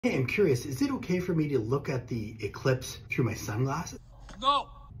Hey, I'm curious, is it okay for me to look at the eclipse through my sunglasses? No.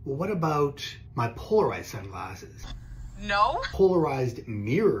 Well, what about my polarized sunglasses? No. Polarized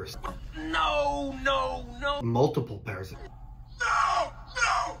mirrors? No. Multiple pairs of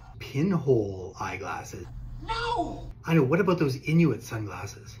No. pinhole eyeglasses? No. I know, what about those Inuit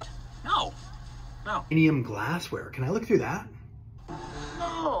sunglasses? No. Indium glassware, can I look through that?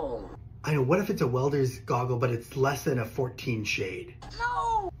 No. I know, what if it's a welder's goggle, but it's less than a 14 shade?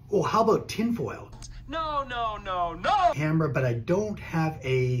 No. Oh, how about tinfoil? No. Camera, but I don't have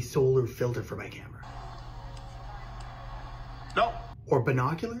a solar filter for my camera. No. Or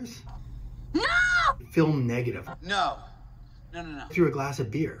binoculars? No. Film negative. No. Through a glass of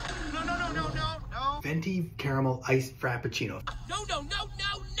beer. No. Fenty caramel iced Frappuccino. No.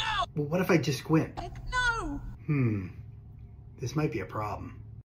 Well, what if I just squint? No. This might be a problem.